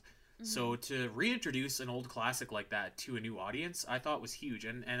Wild. Hmm. So to reintroduce an old classic like that to a new audience, I thought was huge.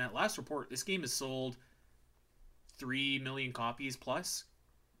 And at last report, this game has sold 3 million copies plus,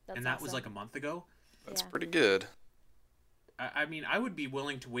 That's and that was awesome. like a month ago. That's Yeah. pretty good. I mean, I would be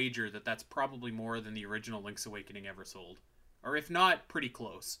willing to wager that that's probably more than the original Link's Awakening ever sold, or if not, pretty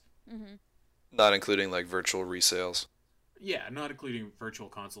close. Hmm. Not including like virtual resales. Yeah, not including Virtual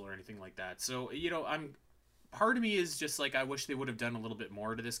Console or anything like that. So you know, I'm part of me is just like I wish they would have done a little bit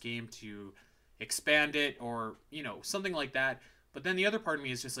more to this game to expand it or you know something like that. But then the other part of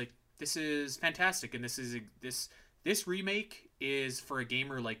me is just like this is fantastic, and this remake is for a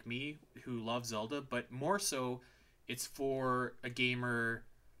gamer like me who loves Zelda, but more so, it's for a gamer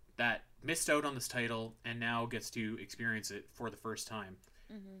that missed out on this title and now gets to experience it for the first time.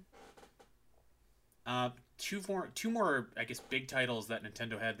 Hmm. Two more, I guess, big titles that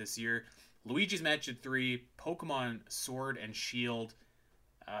Nintendo had this year: Luigi's Mansion 3, Pokemon Sword and Shield.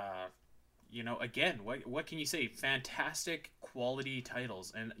 Uh, you know, again, what can you say? Fantastic quality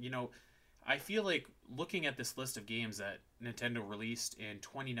titles, and you know, I feel like looking at this list of games that Nintendo released in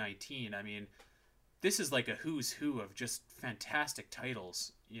 2019. I mean, this is like a who's who of just fantastic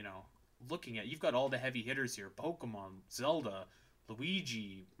titles. You know, looking at you've got all the heavy hitters here: Pokemon, Zelda,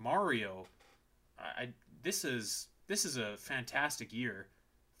 Luigi, Mario. I this is a fantastic year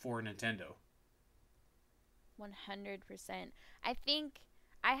for Nintendo. 100%. I think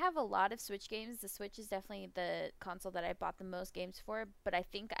I have a lot of Switch games. The Switch is definitely the console that I bought the most games for, but I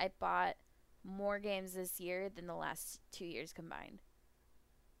think I bought more games this year than the last 2 years combined.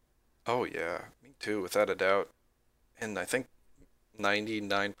 Oh yeah, me too, without a doubt. And I think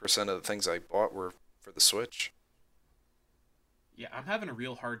 99% of the things I bought were for the Switch. Yeah, I'm having a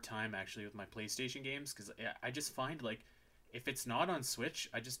real hard time actually with my PlayStation games because I just find like if it's not on Switch,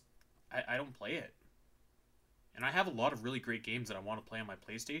 I don't play it. And I have a lot of really great games that I want to play on my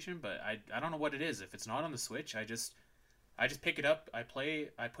PlayStation, but I don't know what it is. If it's not on the Switch, I just pick it up, I play,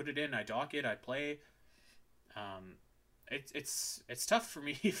 I put it in, I dock it, I play. Um, it's tough for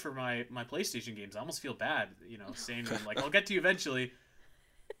me for my PlayStation games. I almost feel bad, you know, saying them like I'll get to you eventually.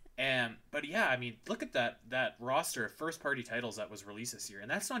 And but yeah, I mean, look at that roster of first party titles that was released this year, and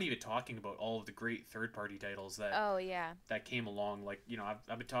that's not even talking about all of the great third party titles Oh, yeah. that came along. Like you know,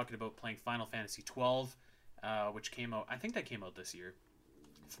 I've been talking about playing Final Fantasy 12, which came out. I think that came out this year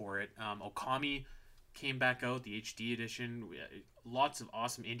for it. Okami came back out, the HD edition. Lots of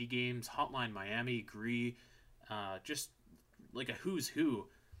awesome indie games. Hotline Miami, Gree, just like a who's who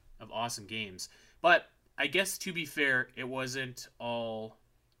of awesome games. But I guess to be fair, it wasn't all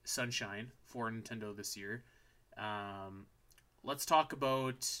sunshine for Nintendo this year. Um, let's talk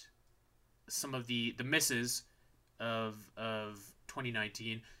about some of the misses of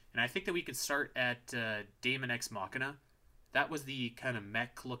 2019, and I think that we could start at Daemon X Machina. That was the kind of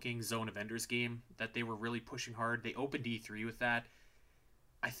mech looking Zone of Enders game that they were really pushing hard. They opened E3 with that.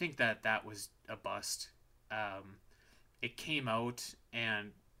 I think that that was a bust. Um, it came out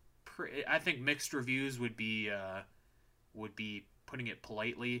and I think mixed reviews would be putting it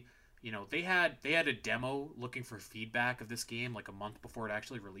politely. You know, they had a demo looking for feedback of this game like a month before it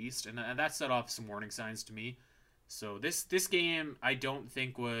actually released, and that set off some warning signs to me. So this game I don't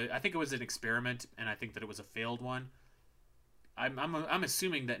think was I think it was an experiment, and I think that it was a failed one. I'm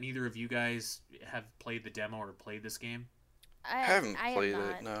assuming that neither of you guys have played the demo or played this game. I I haven't I have played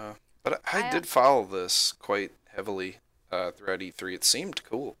it, not. no. But I I did follow this quite heavily throughout E3. It seemed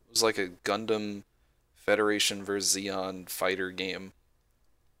cool. It was like a Gundam Federation vs. Xeon fighter game,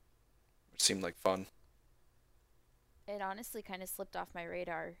 which seemed like fun. It honestly kind of slipped off my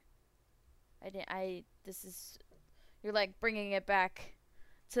radar. I didn't I this is you're like bringing it back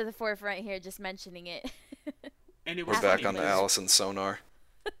to the forefront here just mentioning it. And it We're was Half of back funny me on the was because Allison sonar.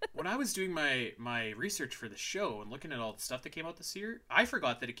 when I was doing my research for the show and looking at all the stuff that came out this year, I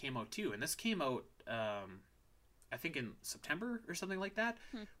forgot that it came out too. And this came out, I think in September or something like that.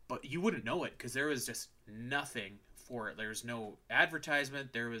 But you wouldn't know it because there was just nothing for it. There was no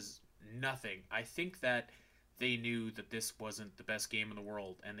advertisement. There was nothing. I think that they knew that this wasn't the best game in the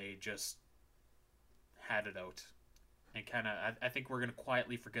world, and they just had it out. And kind of, I think we're gonna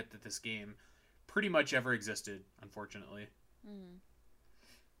quietly forget that this game pretty much ever existed, unfortunately.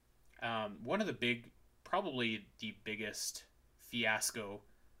 One of the probably the biggest fiasco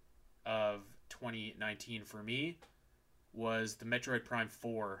of 2019 for me was the Metroid Prime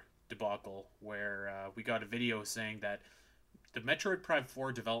 4 debacle, where we got a video saying that the Metroid Prime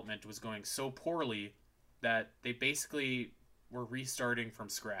 4 development was going so poorly that they basically were restarting from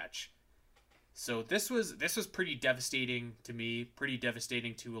scratch. So this was pretty devastating to me, pretty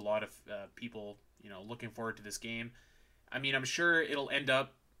devastating to a lot of people, looking forward to this game. I mean, I'm sure it'll end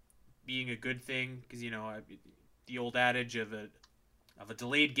up being a good thing because the old adage of a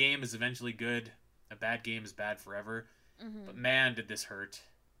delayed game is eventually good, a bad game is bad forever. But man, did this hurt.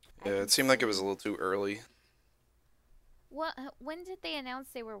 Yeah, it seemed like it was a little too early. When did they announce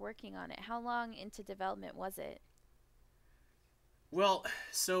they were working on it? How long into development was it? Well,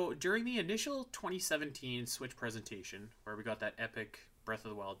 so during the initial 2017 Switch presentation, where we got that epic Breath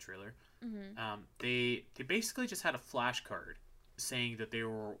of the Wild trailer, they basically just had a flash card saying that they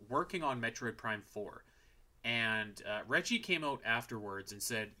were working on Metroid Prime 4. And Reggie came out afterwards and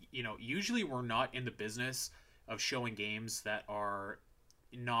said, usually we're not in the business of showing games that are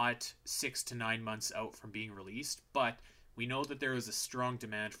not 6 to 9 months out from being released, but we know that there is a strong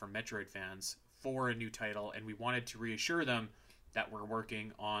demand from Metroid fans for a new title, and we wanted to reassure them that we're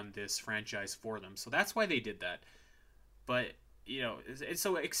working on this franchise for them. So that's why they did that. But, and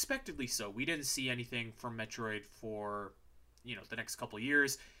so expectedly so. We didn't see anything from Metroid for, the next couple of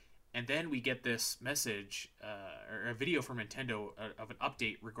years. And then we get this message, or a video from Nintendo of an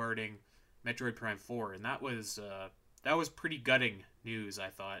update regarding Metroid Prime 4. And that was pretty gutting news, I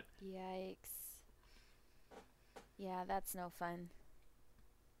thought. Yikes. Yeah, that's no fun.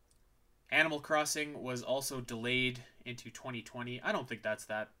 Animal Crossing was also delayed into 2020. I don't think that's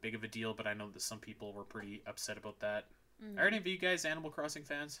that big of a deal, but I know that some people were pretty upset about that. Are any of you guys Animal Crossing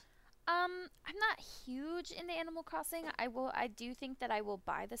fans? I'm not huge into Animal Crossing. I do think that I will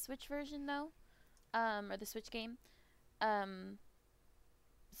buy the Switch version though, or the Switch game.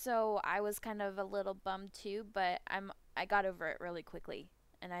 So I was kind of a little bummed too, but I got over it really quickly,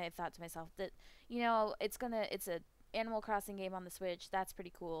 and I thought to myself that it's a Animal Crossing game on the Switch. That's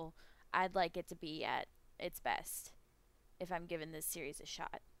pretty cool. I'd like it to be at its best if I'm giving this series a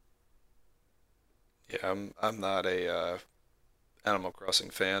shot. Yeah, I'm not a Animal Crossing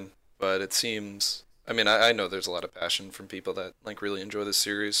fan, but it seems. I mean, I know there's a lot of passion from people that really enjoy this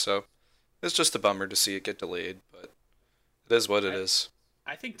series, so it's just a bummer to see it get delayed, but it is what it is.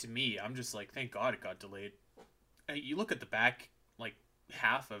 I think to me, I'm just like, thank God it got delayed. You look at the back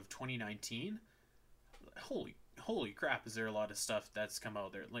half of 2019. Holy crap! Is there a lot of stuff that's come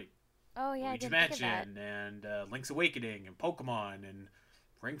out there? Oh yeah, Luigi's Mansion and Link's Awakening and Pokemon and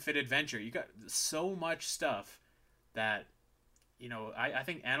Ring Fit Adventure. You got so much stuff that I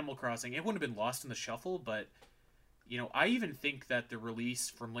think Animal Crossing, it wouldn't have been lost in the shuffle, but I even think that the release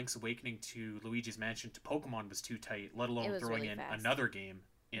from Link's Awakening to Luigi's Mansion to Pokemon was too tight, let alone throwing really in fast. another game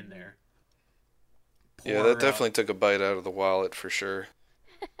in there. Yeah, that definitely took a bite out of the wallet for sure.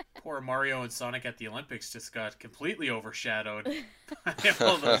 Poor Mario and Sonic at the Olympics just got completely overshadowed by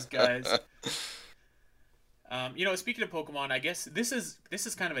all those guys. Speaking of Pokemon, I guess this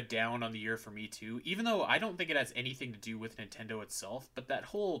is kind of a down on the year for me too. Even though I don't think it has anything to do with Nintendo itself, but that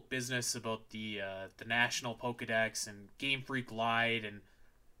whole business about the National Pokédex and Game Freak lied, and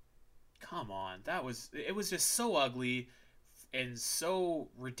come on, it was just so ugly and so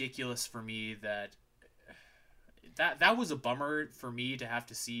ridiculous for me that was a bummer for me to have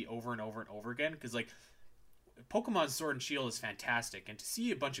to see over and over and over again, because Pokemon Sword and Shield is fantastic, and to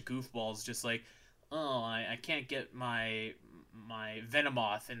see a bunch of goofballs just oh, I can't get my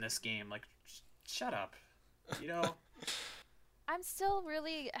Venomoth in this game, shut up, I'm still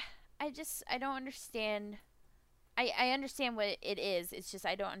really, I don't understand. I understand what it is. It's just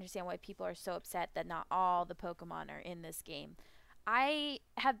I don't understand why people are so upset that not all the Pokemon are in this game. I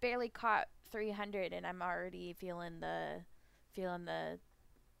have barely caught 300 and I'm already feeling the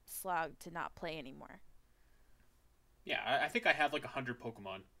slog to not play anymore. Yeah, I think I have 100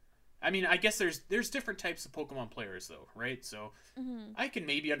 Pokemon. I mean, I guess there's different types of Pokemon players though, right? So I can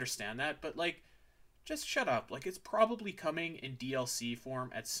maybe understand that, but just shut up. It's probably coming in DLC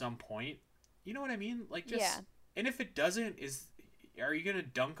form at some point. You know what I mean? Yeah. And if it doesn't, are you gonna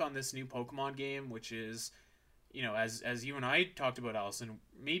dunk on this new Pokemon game, which is, as you and I talked about, Allison,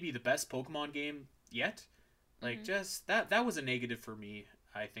 maybe the best Pokemon game yet? Like, just that was a negative for me,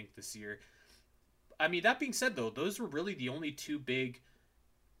 I think, this year. I mean, that being said, though, those were really the only two big,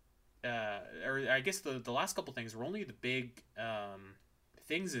 or I guess the last couple things were only the big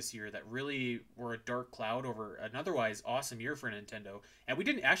things this year that really were a dark cloud over an otherwise awesome year for Nintendo. And we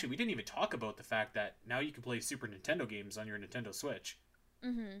didn't even talk about the fact that now you can play Super Nintendo games on your Nintendo Switch.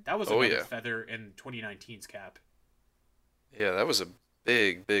 That was another feather in 2019's cap. Yeah, that was a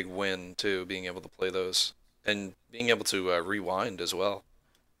big win too, being able to play those and being able to rewind as well.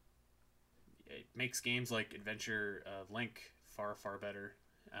 It makes games like Adventure Link far better.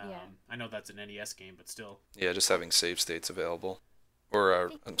 I know that's an NES game, but still. Yeah, just having save states available.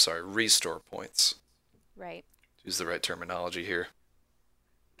 Or, I'm sorry, restore points. Right. Use the right terminology here.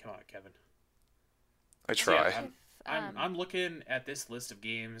 Come on, Kevin. I try. So yeah, I'm looking at this list of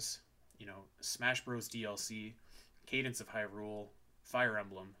games. Smash Bros. DLC, Cadence of Hyrule, Fire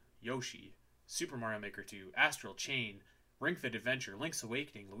Emblem, Yoshi, Super Mario Maker 2, Astral Chain, Ring Fit Adventure, Link's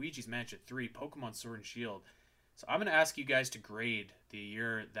Awakening, Luigi's Mansion 3, Pokemon Sword and Shield. So I'm going to ask you guys to grade the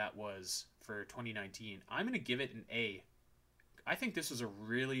year that was for 2019. I'm going to give it an A. I think this was a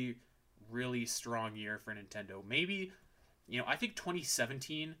really, really strong year for Nintendo. Maybe, I think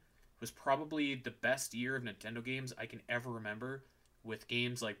 2017 was probably the best year of Nintendo games I can ever remember, with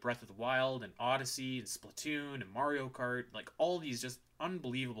games like Breath of the Wild and Odyssey and Splatoon and Mario Kart, like all these just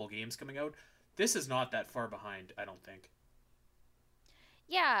unbelievable games coming out. This is not that far behind, I don't think.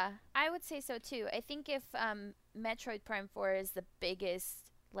 Yeah, I would say so too. I think if Metroid Prime 4 is the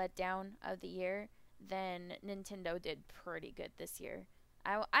biggest letdown of the year, then Nintendo did pretty good this year.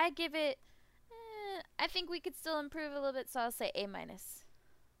 I give it. I think we could still improve a little bit, so I'll say A-.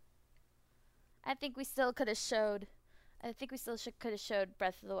 I think we still could have showed. I think we still could have showed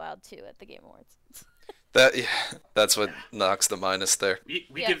Breath of the Wild 2 at the Game Awards. That's what knocks the minus there.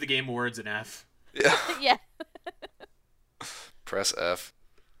 We give the Game Awards an F. Yeah. Yeah. Press F.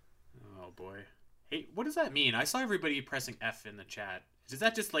 Oh boy. Hey, what does that mean? I saw everybody pressing F in the chat. Does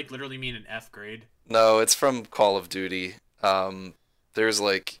that just like literally mean an F grade? No, it's from Call of Duty. There's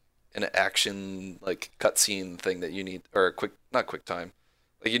like an action like cutscene thing that you need, or not quick time.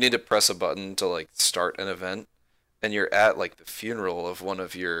 Like you need to press a button to like start an event, and you're at like the funeral of one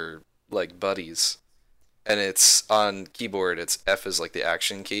of your like buddies, and it's on keyboard. It's F is like the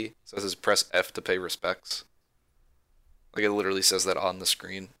action key, so it says press F to pay respects. Like it literally says that on the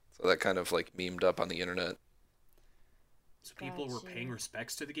screen. So that kind of like memed up on the internet. So people were paying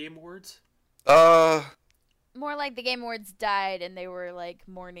respects to the Game Awards? More like the Game Awards died and they were like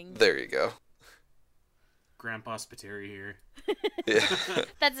mourning. There you go. Grandpa Spiteri here. Yeah.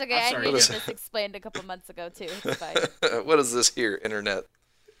 That's okay. I needed this explained a couple months ago too. It's fine. What is this here, internet,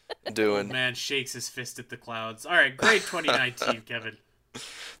 doing? Old man shakes his fist at the clouds. All right, grade 2019, Kevin.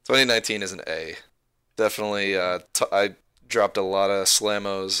 2019 is an A. Definitely. I dropped a lot of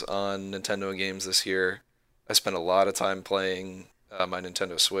slammos on Nintendo games this year. I spent a lot of time playing my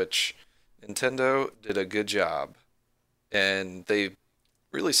Nintendo Switch. Nintendo did a good job, and they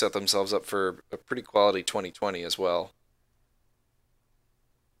really set themselves up for a pretty quality 2020 as well.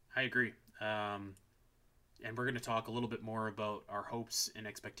 I agree. And we're going to talk a little bit more about our hopes and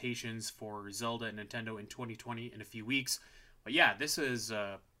expectations for Zelda and Nintendo in 2020 in a few weeks. But yeah, this is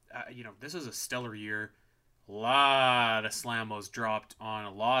this is a stellar year. A lot of slammos dropped on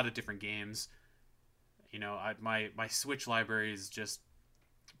a lot of different games. My Switch library is just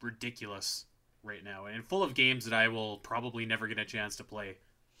ridiculous right now, and full of games that I will probably never get a chance to play.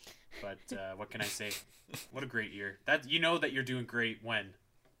 But what can I say? What a great year! That that you're doing great when.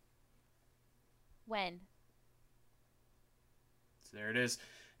 So there it is.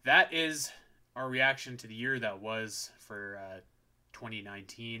 That is our reaction to the year that was for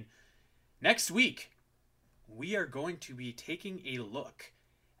 2019. Next week, we are going to be taking a look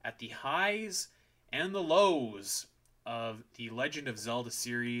at the highs and the lows of the Legend of Zelda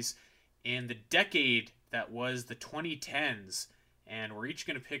series in the decade that was the 2010s, and we're each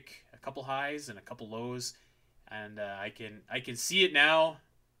going to pick a couple highs and a couple lows, and I can see it now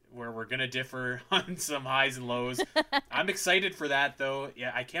where we're going to differ on some highs and lows. I'm excited for that, though.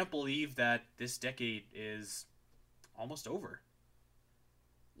 Yeah, I can't believe that this decade is almost over.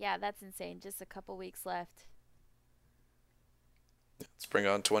 Yeah, that's insane. Just a couple weeks left. Let's bring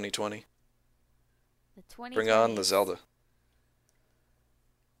on 2020. Bring 2020s. on the Zelda.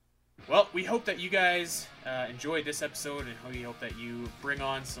 Well, we hope that you guys enjoyed this episode, and we hope that you bring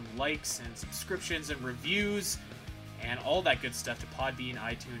on some likes and subscriptions and reviews. and all that good stuff to Podbean,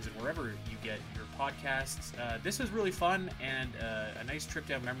 iTunes, and wherever you get your podcasts. This was really fun and a nice trip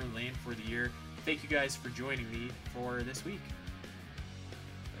down memory lane for the year. Thank you guys for joining me for this week.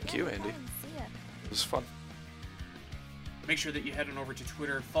 Thank you, Andy. See ya. It was fun. Make sure that you head on over to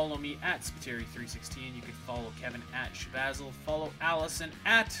Twitter. Follow me at Spiteri316. You can follow Kevin at Shabazzle. Follow Allison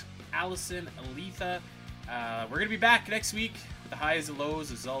at Allison Aletha. We're going to be back next week with the highs and lows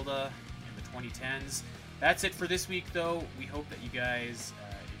of Zelda in the 2010s. That's it for this week, though. We hope that you guys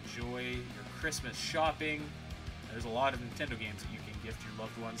enjoy your Christmas shopping. There's a lot of Nintendo games that you can gift your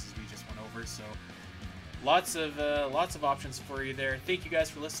loved ones, as we just went over. So lots of options for you there. Thank you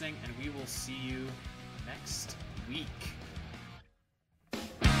guys for listening, and we will see you next week.